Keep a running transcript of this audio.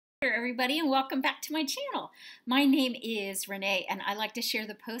Hello everybody, and welcome back to my channel. My name is Renee and I like to share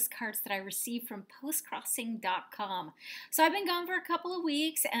the postcards that I receive from postcrossing.com. So I've been gone for a couple of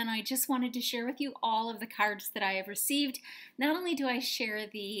weeks and I just wanted to share with you all of the cards that I have received. Not only do I share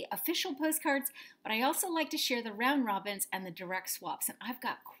the official postcards, but I also like to share the round robins and the direct swaps, and I've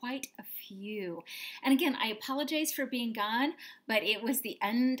got quite a few. And again, I apologize for being gone, but it was the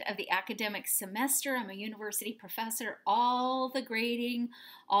end of the academic semester. I'm a university professor. All the grading,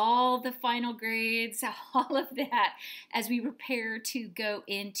 all the final grades, all of that as we prepare to go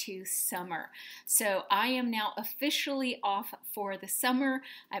into summer. So I am now officially off for the summer.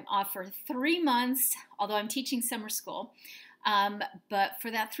 I'm off for 3 months, although I'm teaching summer school. But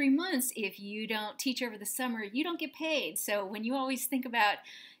for that 3 months, if you don't teach over the summer, you don't get paid. So when you always think about,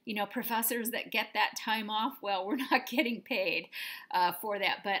 professors that get that time off, well, we're not getting paid for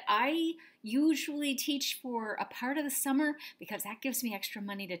that. But I usually teach for a part of the summer because that gives me extra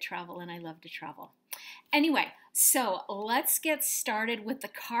money to travel, and I love to travel. Anyway, so let's get started with the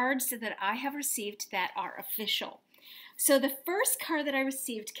cards that I have received that are official. So the first card that I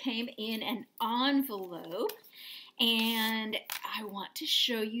received came in an envelope, and I want to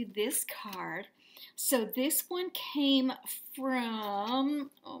show you this card. So this one came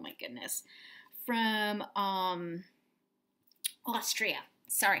from, oh my goodness, from Austria.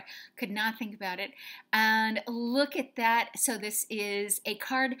 Sorry, could not think about it. And look at that. So this is a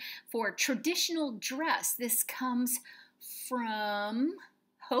card for traditional dress. This comes from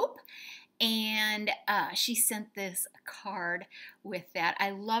Hope. And she sent this card with that.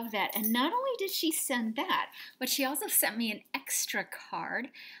 I love that. And not only did she send that, but she also sent me an extra card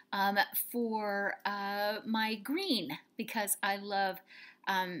for my green, because I love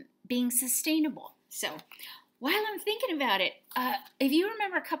being sustainable. So while I'm thinking about it, if you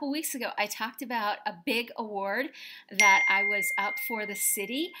remember a couple weeks ago, I talked about a big award that I was up for the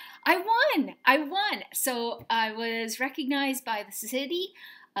city. I won. So I was recognized by the city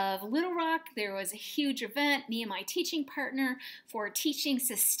of Little Rock. There was a huge event, me and my teaching partner, for teaching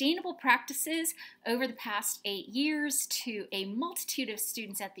sustainable practices over the past 8 years to a multitude of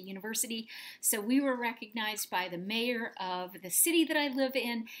students at the university. So we were recognized by the mayor of the city that I live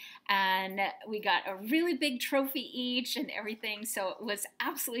in, and we got a really big trophy each and everything. So it was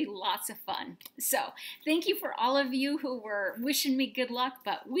absolutely lots of fun. So thank you for all of you who were wishing me good luck,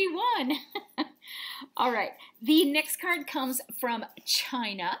 but we won. All right, the next card comes from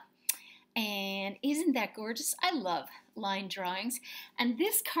China, and isn't that gorgeous? I love line drawings, and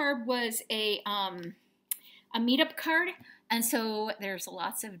this card was a meetup card, and so there's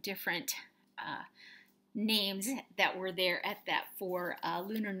lots of different names that were there at that for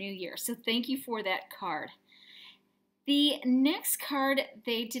Lunar New Year, so thank you for that card. The next card,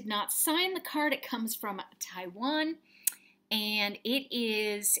 they did not sign the card. It comes from Taiwan, and it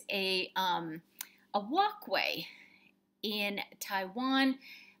is a walkway in Taiwan.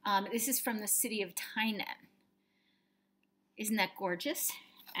 This is from the city of Tainan. Isn't that gorgeous?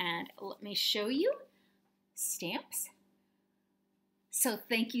 And let me show you stamps. So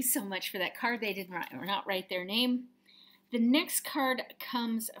thank you so much for that card. They did not write their name. The next card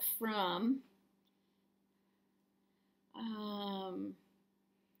comes from I'm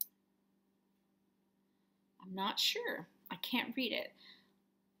not sure. I can't read it.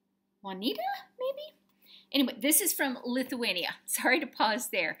 Juanita, maybe? Anyway, this is from Lithuania. Sorry to pause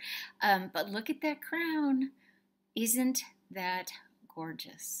there. But look at that crown. Isn't that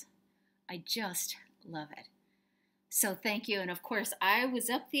gorgeous? I just love it. So thank you. And of course, I was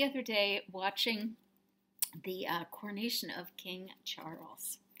up the other day watching the coronation of King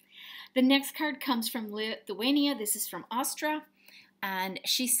Charles. The next card comes from Lithuania. This is from Austria. And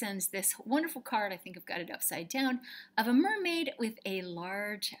she sends this wonderful card, I think I've got it upside down, of a mermaid with a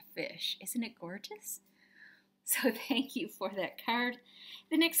large fish. Isn't it gorgeous? So thank you for that card.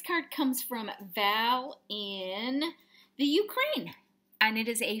 The next card comes from Val in the Ukraine, and it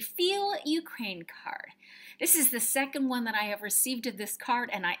is a Feel Ukraine card. This is the second one that I have received of this card,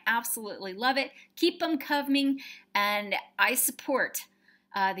 and I absolutely love it. Keep them coming, and I support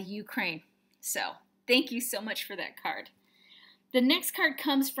the Ukraine. So thank you so much for that card. The next card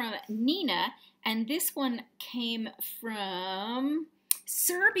comes from Nina, and this one came from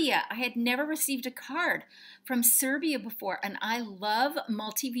Serbia. I had never received a card from Serbia before, and I love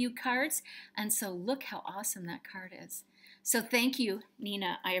multi-view cards, and so look how awesome that card is. So thank you,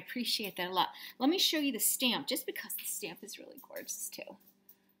 Nina. I appreciate that a lot. Let me show you the stamp, just because the stamp is really gorgeous too.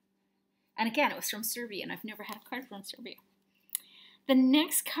 And again, it was from Serbia, and I've never had a card from Serbia. The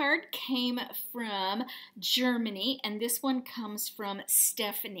next card came from Germany, and this one comes from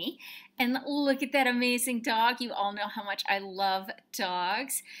Stephanie. And look at that amazing dog. You all know how much I love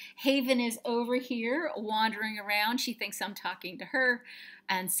dogs. Haven is over here wandering around. She thinks I'm talking to her,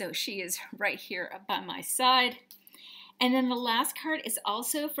 and so she is right here by my side. And then the last card is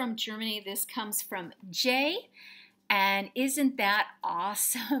also from Germany. This comes from Jay. And isn't that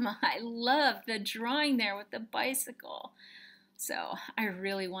awesome? I love the drawing there with the bicycle. So I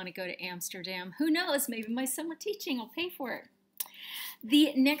really want to go to Amsterdam. Who knows? Maybe my summer teaching will pay for it.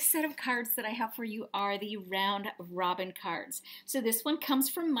 The next set of cards that I have for you are the round robin cards. So this one comes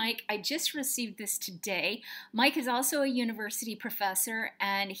from Mike. I just received this today. Mike is also a university professor,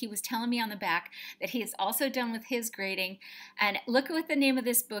 and he was telling me on the back that he is also done with his grading. And look at what the name of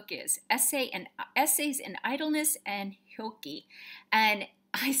this book is: Essays in Idleness and Hyoki. And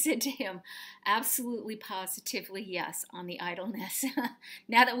I said to him, absolutely, positively yes on the idleness,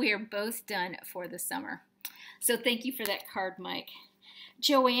 now that we are both done for the summer. So thank you for that card, Mike.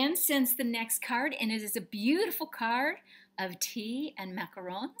 Joanne sends the next card, and it is a beautiful card of tea and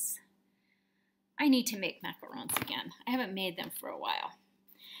macarons. I need to make macarons again. I haven't made them for a while.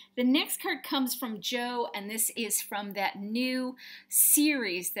 The next card comes from Joe, and this is from that new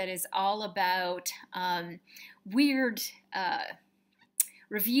series that is all about weird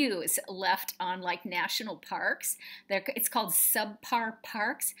reviews left on like national parks. It's called Subpar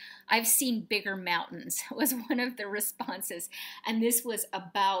Parks. I've seen bigger mountains was one of the responses, and this was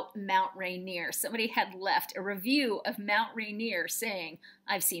about Mount Rainier. Somebody had left a review of Mount Rainier saying,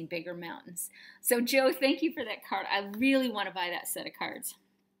 I've seen bigger mountains. So Joe, thank you for that card. I really want to buy that set of cards.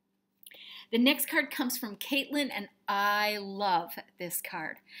 The next card comes from Caitlin, and I love this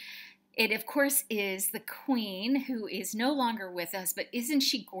card. It, of course, is the Queen, who is no longer with us, but isn't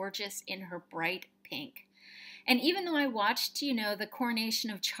she gorgeous in her bright pink? And even though I watched, the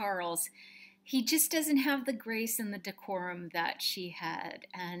coronation of Charles, he just doesn't have the grace and the decorum that she had.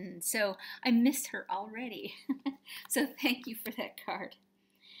 And so I miss her already. So thank you for that card.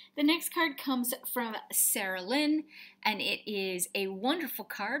 The next card comes from Sarah Lynn, and it is a wonderful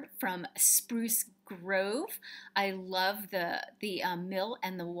card from Spruce Grove. I love the mill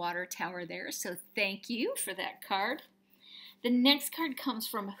and the water tower there, so thank you for that card. The next card comes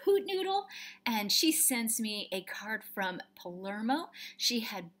from Hoot Noodle, and she sends me a card from Palermo. She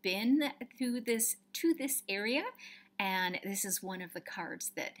had been to this area, and this is one of the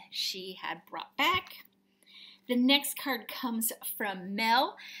cards that she had brought back. The next card comes from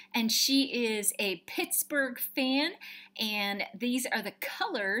Mel, and she is a Pittsburgh fan, and these are the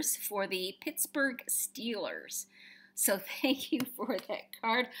colors for the Pittsburgh Steelers. So thank you for that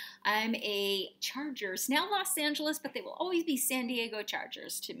card. I'm a Chargers, now Los Angeles, but they will always be San Diego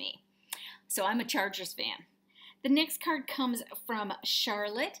Chargers to me. So I'm a Chargers fan. The next card comes from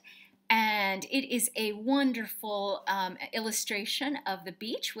Charlotte, and it is a wonderful illustration of the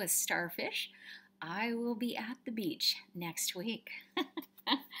beach with starfish. I will be at the beach next week.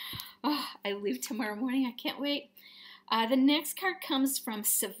 Oh, I leave tomorrow morning. I can't wait. The next card comes from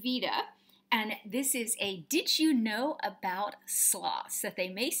Savita, and this is a did you know about sloths? That they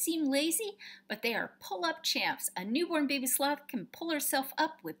may seem lazy, but they are pull-up champs. A newborn baby sloth can pull herself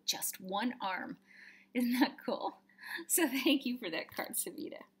up with just one arm. Isn't that cool? So thank you for that card,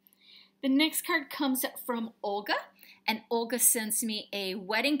 Savita. The next card comes from Olga, and Olga sends me a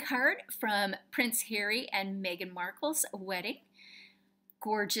wedding card from Prince Harry and Meghan Markle's wedding.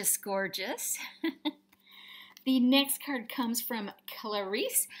 Gorgeous, gorgeous. The next card comes from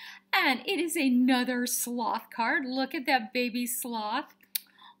Clarice, and it is another sloth card. Look at that baby sloth.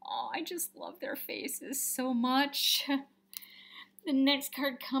 Oh, I just love their faces so much. The next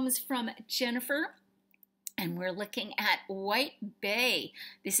card comes from Jennifer, and we're looking at White Bay.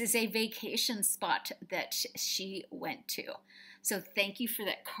 This is a vacation spot that she went to. So thank you for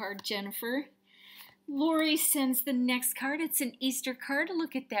that card, Jennifer. Lori sends the next card. It's an Easter card.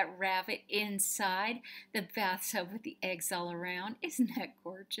 Look at that rabbit inside the bathtub with the eggs all around. Isn't that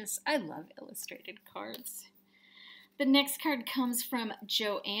gorgeous? I love illustrated cards. The next card comes from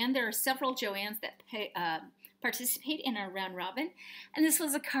Joanne. There are several Joannes that participate in our round robin. And this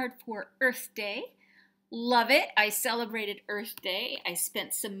was a card for Earth Day. Love it. I celebrated Earth Day. I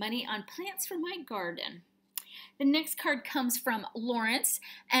spent some money on plants for my garden. The next card comes from Lawrence,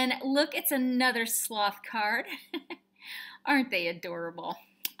 and look, it's another sloth card. Aren't they adorable?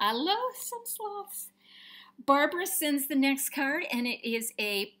 I love some sloths. Barbara sends the next card, and it is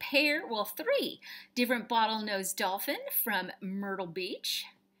a pair, well, 3 different bottlenose dolphin from Myrtle Beach.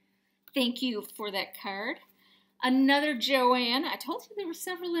 Thank you for that card. Another Joanne, I told you there were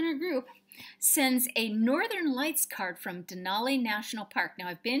several in our group, sends a Northern Lights card from Denali National Park. Now,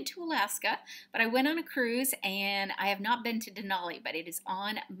 I've been to Alaska, but I went on a cruise, and I have not been to Denali, but it is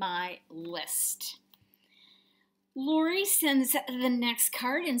on my list. Lori sends the next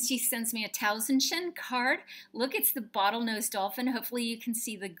card, and she sends me a Tausendchen card. Look, it's the bottlenose dolphin. Hopefully you can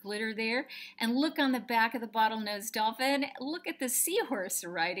see the glitter there. And look on the back of the bottlenose dolphin. Look at the seahorse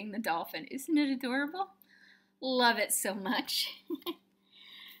riding the dolphin. Isn't it adorable? Love it so much.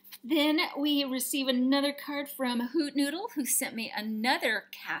 Then we receive another card from Hoot Noodle, who sent me another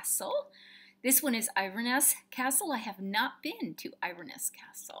castle. This one is Iverness Castle. I have not been to Iverness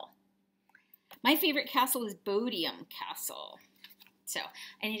Castle. My favorite castle is Bodiam Castle.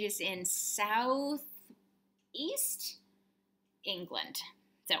 And it is in southeast England.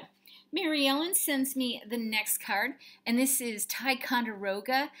 So, Mary Ellen sends me the next card, and this is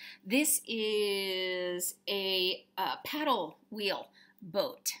Ticonderoga. This is a paddle wheel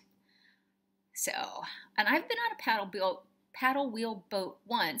boat. And I've been on a paddle wheel boat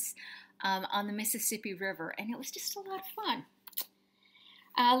once on the Mississippi River, and it was just a lot of fun.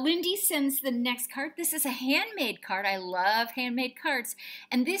 Lindy sends the next card. This is a handmade card. I love handmade cards.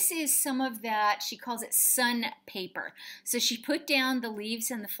 And this is some of that, she calls it sun paper. So she put down the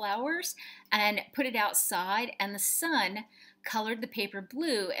leaves and the flowers and put it outside, and the sun colored the paper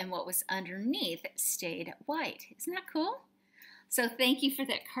blue, and what was underneath stayed white. Isn't that cool? So thank you for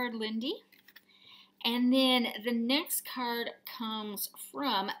that card, Lindy. And then the next card comes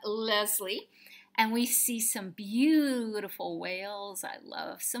from Leslie. And we see some beautiful whales. I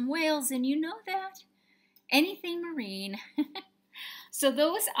love some whales, and you know that. Anything marine. So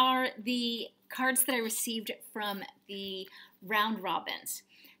those are the cards that I received from the round robins.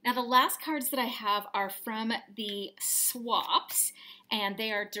 Now the last cards that I have are from the swaps, and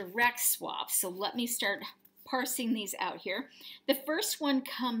they are direct swaps. So let me start parsing these out here. The first one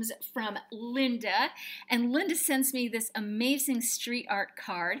comes from Linda, and Linda sends me this amazing street art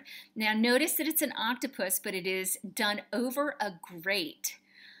card. Now notice that it's an octopus, but it is done over a grate,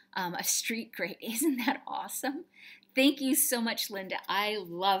 a street grate. Isn't that awesome? Thank you so much, Linda. I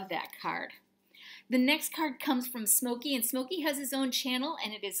love that card. The next card comes from Smokey, and Smokey has his own channel,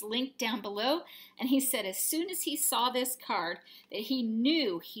 and it is linked down below. And he said as soon as he saw this card that he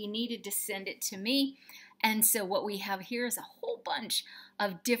knew he needed to send it to me. And so what we have here is a whole bunch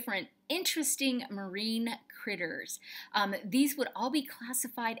of different interesting marine critters. These would all be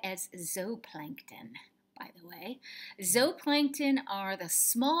classified as zooplankton, by the way. Zooplankton are the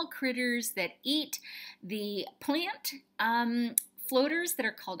small critters that eat the plant floaters that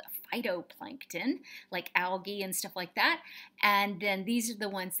are called phytoplankton, like algae and stuff like that. And then these are the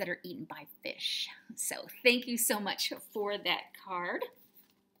ones that are eaten by fish. So thank you so much for that card.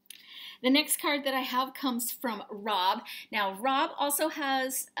 The next card that I have comes from Rob. Now, Rob also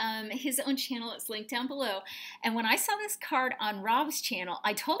has his own channel. It's linked down below. And when I saw this card on Rob's channel,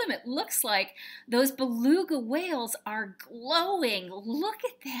 I told him it looks like those beluga whales are glowing. Look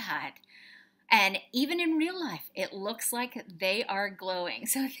at that. And even in real life, it looks like they are glowing.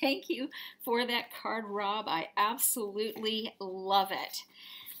 So thank you for that card, Rob. I absolutely love it.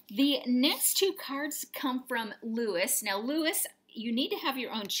 The next two cards come from Lewis. Now, Lewis, you need to have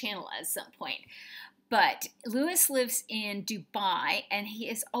your own channel at some point. But Lewis lives in Dubai, and he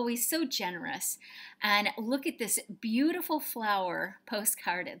is always so generous. And look at this beautiful flower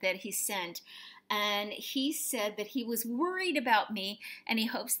postcard that he sent. And he said that he was worried about me, and he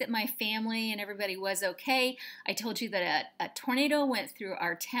hopes that my family and everybody was okay. I told you that a tornado went through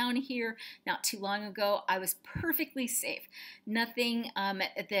our town here not too long ago. I was perfectly safe. Nothing,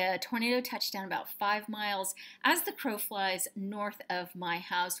 the tornado touched down about 5 miles as the crow flies north of my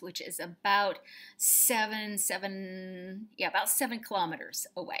house, which is about 7 kilometers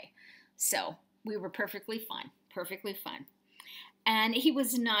away. So we were perfectly fine, perfectly fine. And he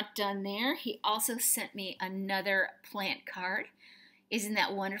was not done there. He also sent me another plant card. Isn't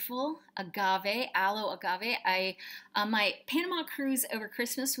that wonderful? Agave, aloe agave. On my Panama cruise over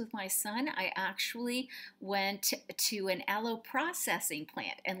Christmas with my son, I actually went to an aloe processing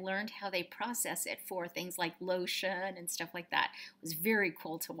plant and learned how they process it for things like lotion and stuff like that. It was very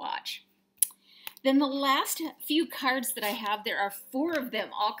cool to watch. Then the last few cards that I have, there are 4 of them,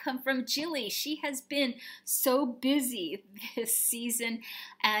 all come from Jilly. She has been so busy this season,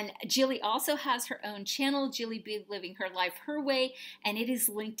 and Jilly also has her own channel, Jilly Be Living Her Life Her Way, and it is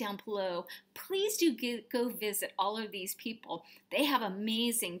linked down below. Please do go visit all of these people. They have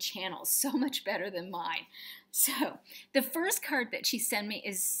amazing channels, so much better than mine. So the first card that she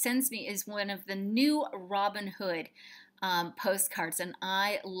sends me is one of the new Robin Hood postcards, and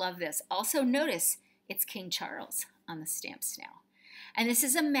I love this. Also notice it's King Charles on the stamps now. And this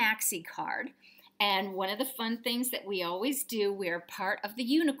is a maxi card. And one of the fun things that we always do, we're part of the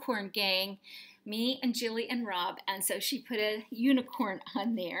unicorn gang, me and Jilly and Rob. And so she put a unicorn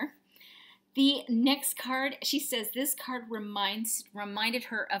on there. The next card, she says this card reminded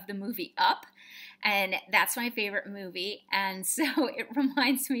her of the movie Up. And that's my favorite movie. And so it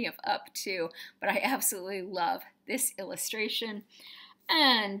reminds me of Up too. But I absolutely love this illustration.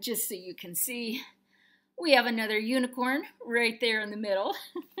 And just so you can see, we have another unicorn right there in the middle.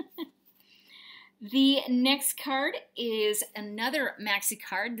 The next card is another maxi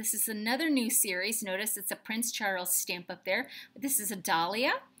card. This is another new series. Notice it's a Prince Charles stamp up there. But this is a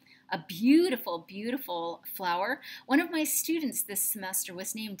dahlia, a beautiful, beautiful flower. One of my students this semester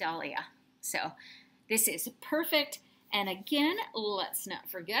was named Dahlia. So this is perfect. And again, let's not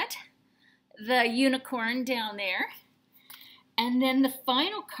forget the unicorn down there. And then the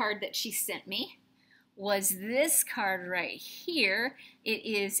final card that she sent me was this card right here. It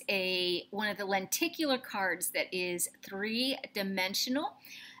is one of the lenticular cards that is 3-dimensional.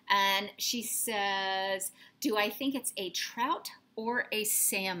 And she says, do I think it's a trout or a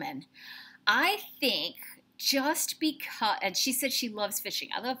salmon? I think just because, and she said she loves fishing.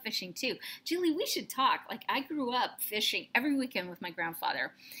 I love fishing too. Julie, we should talk. Like, I grew up fishing every weekend with my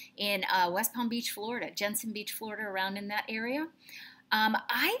grandfather in West Palm Beach, Florida, Jensen Beach, Florida, around in that area.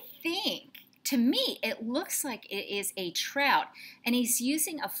 I think, to me, it looks like it is a trout, and he's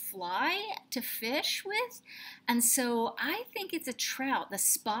using a fly to fish with, and so I think it's a trout. The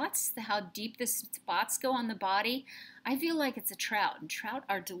spots, how deep the spots go on the body, I feel like it's a trout, and trout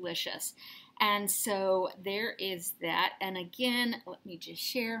are delicious. And so there is that, and again, let me just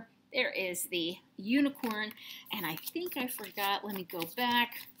share, there is the unicorn, and I think I forgot, let me go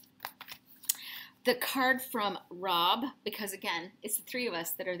back. The card from Rob, because again, it's the three of us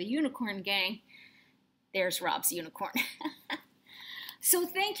that are the unicorn gang. There's Rob's unicorn. So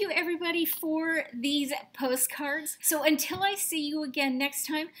thank you everybody for these postcards. So until I see you again next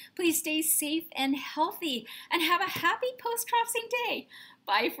time, please stay safe and healthy and have a happy post-crossing day.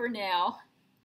 Bye for now.